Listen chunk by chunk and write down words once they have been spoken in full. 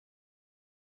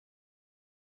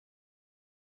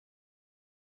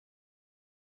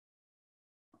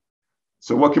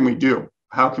So what can we do?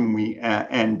 How can we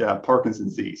end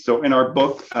Parkinson's disease? So in our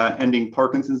book, Ending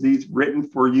Parkinson's Disease, written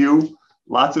for you,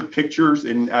 lots of pictures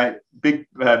in big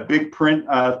print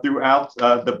throughout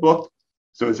the book.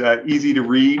 So it's easy to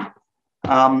read.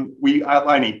 We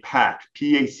outline a PACT,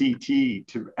 P-A-C-T,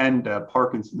 to end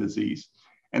Parkinson's disease.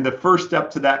 And the first step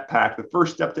to that PACT, the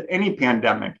first step to any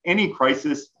pandemic, any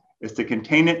crisis, is to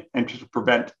contain it and to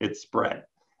prevent its spread.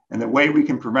 And the way we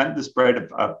can prevent the spread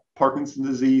of Parkinson's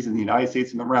disease in the United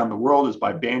States and around the world is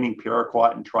by banning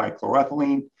paraquat and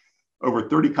trichloroethylene. Over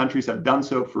 30 countries have done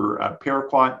so for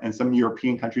paraquat, and some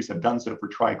European countries have done so for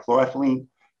trichloroethylene.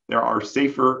 There are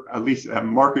safer, at least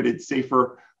marketed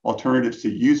safer alternatives to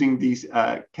using these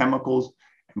chemicals,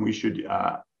 and we should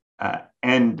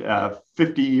end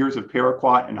 50 years of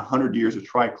paraquat and 100 years of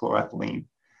trichloroethylene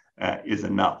is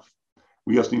enough.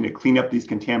 We also need to clean up these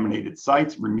contaminated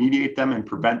sites, remediate them, and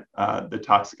prevent the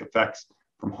toxic effects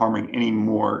from harming any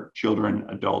more children,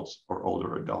 adults, or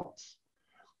older adults.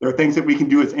 There are things that we can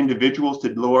do as individuals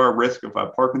to lower our risk of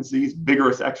Parkinson's disease.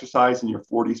 Vigorous exercise in your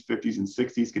 40s, 50s, and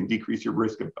 60s can decrease your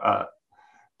risk of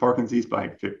Parkinson's disease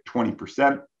by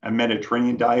 20%. A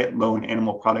Mediterranean diet, low in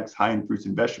animal products, high in fruits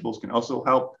and vegetables can also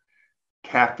help.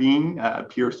 Caffeine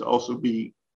appears to also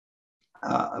be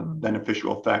a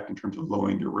beneficial effect in terms of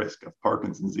lowering your risk of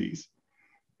Parkinson's disease.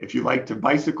 If you like to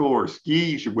bicycle or ski,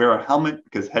 you should wear a helmet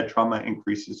because head trauma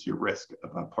increases your risk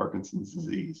of Parkinson's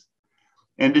disease.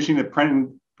 In addition to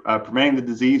preventing the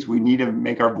disease, we need to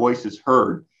make our voices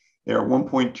heard. There are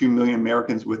 1.2 million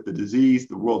Americans with the disease,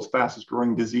 the world's fastest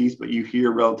growing disease, but you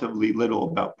hear relatively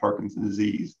little about Parkinson's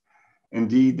disease.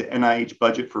 Indeed, the NIH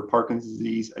budget for Parkinson's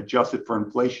disease, adjusted for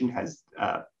inflation, has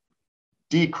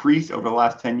decreased over the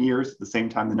last 10 years. At the same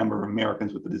time, the number of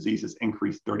Americans with the disease has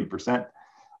increased 30%.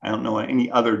 I don't know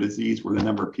any other disease where the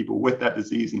number of people with that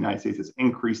disease in the United States has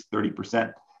increased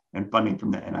 30%, and funding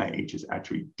from the NIH has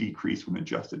actually decreased when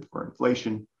adjusted for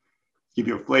inflation. To give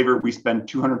you a flavor, we spend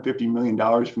 $250 million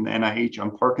from the NIH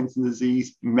on Parkinson's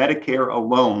disease. Medicare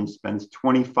alone spends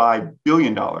 $25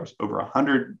 billion, over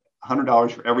 $100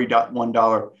 for every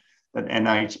 $1 that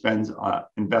NIH spends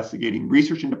investigating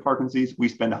research into Parkinson's disease. We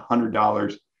spend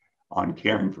 $100 on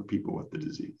caring for people with the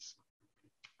disease.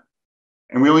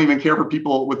 And we don't even care for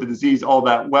people with the disease all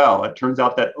that well. It turns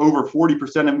out that over 40%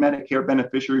 of Medicare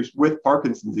beneficiaries with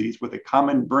Parkinson's disease, with a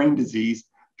common brain disease,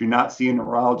 do not see a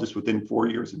neurologist within 4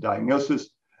 years of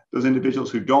diagnosis. Those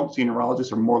individuals who don't see a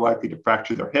neurologist are more likely to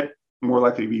fracture their hip, more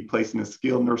likely to be placed in a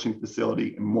skilled nursing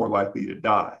facility, and more likely to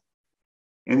die.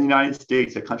 In the United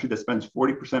States, a country that spends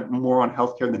 40% more on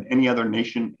healthcare than any other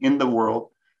nation in the world,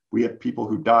 we have people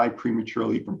who die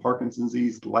prematurely from Parkinson's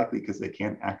disease, likely because they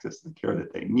can't access the care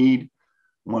that they need.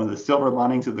 One of the silver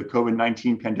linings of the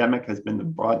COVID-19 pandemic has been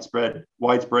the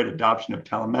widespread adoption of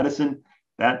telemedicine.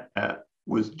 That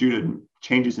was due to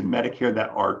changes in Medicare that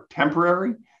are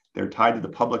temporary. They're tied to the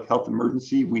public health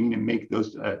emergency. We need to make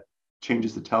those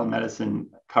changes to telemedicine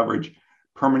coverage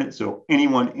permanent so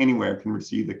anyone, anywhere can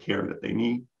receive the care that they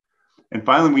need. And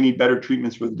finally, we need better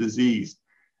treatments for the disease.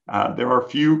 There are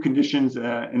few conditions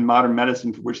in modern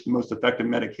medicine for which the most effective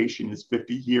medication is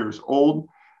 50 years old.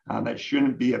 That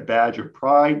shouldn't be a badge of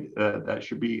pride. That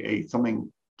should be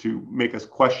something to make us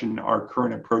question our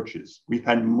current approaches. We've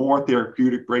had more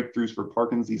therapeutic breakthroughs for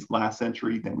Parkinson's disease last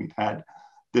century than we've had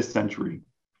this century.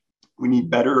 We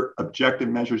need better objective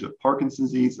measures of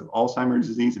Parkinson's disease, of Alzheimer's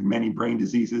disease, and many brain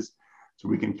diseases, so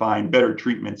we can find better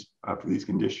treatments for these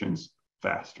conditions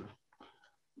faster.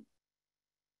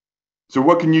 So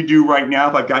what can you do right now?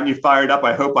 If I've gotten you fired up,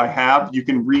 I hope I have. You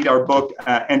can read our book,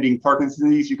 Ending Parkinson's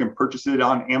Disease. You can purchase it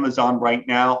on Amazon right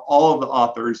now. All of the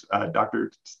authors,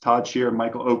 Dr. Todd Scher,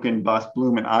 Michael Oken, Bas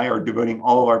Bloom, and I are devoting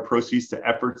all of our proceeds to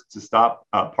efforts to stop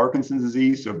Parkinson's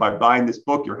disease. So by buying this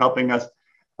book, you're helping us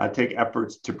take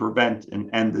efforts to prevent and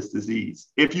end this disease.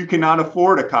 If you cannot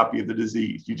afford a copy of the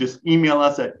disease, you just email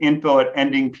us at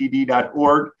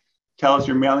info@endingpd.org, tell us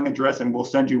your mailing address, and we'll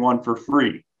send you one for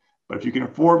free. But if you can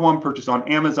afford one, purchase on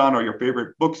Amazon or your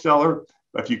favorite bookseller.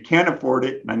 But if you can't afford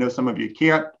it, and I know some of you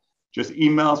can't, just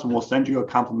email us and we'll send you a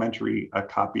complimentary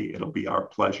copy. It'll be our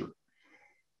pleasure.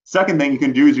 Second thing you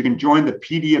can do is you can join the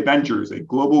PD Avengers, a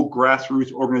global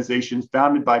grassroots organization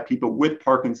founded by people with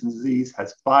Parkinson's disease,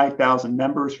 has 5,000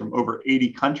 members from over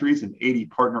 80 countries and 80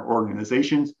 partner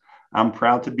organizations. I'm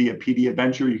proud to be a PD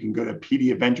Avenger. You can go to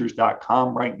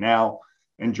pdavengers.com right now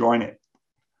and join it.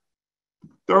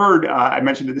 Third, I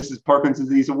mentioned that this is Parkinson's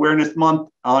Disease Awareness Month.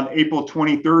 On April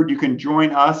 23rd, you can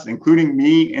join us, including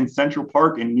me, in Central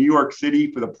Park in New York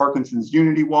City for the Parkinson's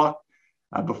Unity Walk.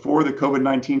 Before the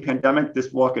COVID-19 pandemic,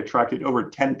 this walk attracted over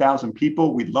 10,000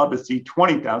 people. We'd love to see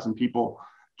 20,000 people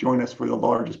join us for the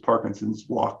largest Parkinson's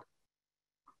walk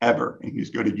ever. And you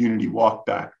just go to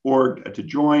unitywalk.org to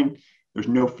join. There's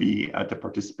no fee to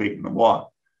participate in the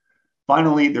walk.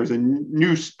 Finally, there's a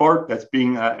new spark that's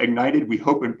being ignited, we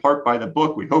hope in part by the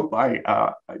book, we hope by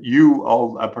you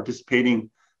all participating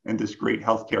in this great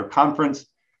healthcare conference.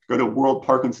 Go to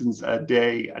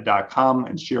worldparkinsonsday.com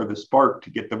and share the spark to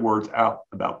get the words out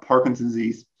about Parkinson's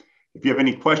disease. If you have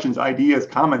any questions, ideas,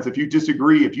 comments, if you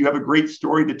disagree, if you have a great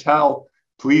story to tell,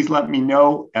 please let me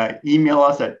know. Email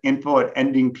us at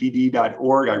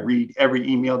info@endingpd.org. I read every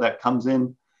email that comes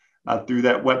in through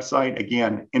that website.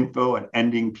 Again,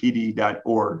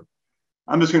 info@endingpd.org.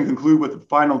 I'm just going to conclude with the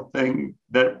final thing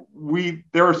that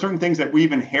there are certain things that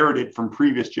we've inherited from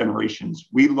previous generations.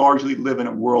 We largely live in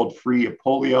a world free of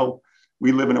polio.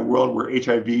 We live in a world where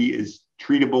HIV is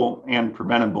treatable and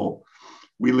preventable.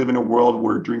 We live in a world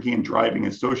where drinking and driving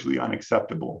is socially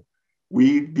unacceptable.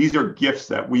 These are gifts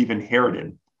that we've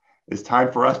inherited. It's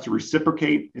time for us to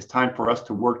reciprocate. It's time for us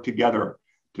to work together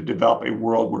to develop a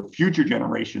world where future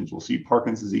generations will see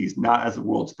Parkinson's disease not as the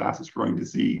world's fastest growing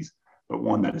disease, but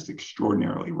one that is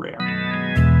extraordinarily rare.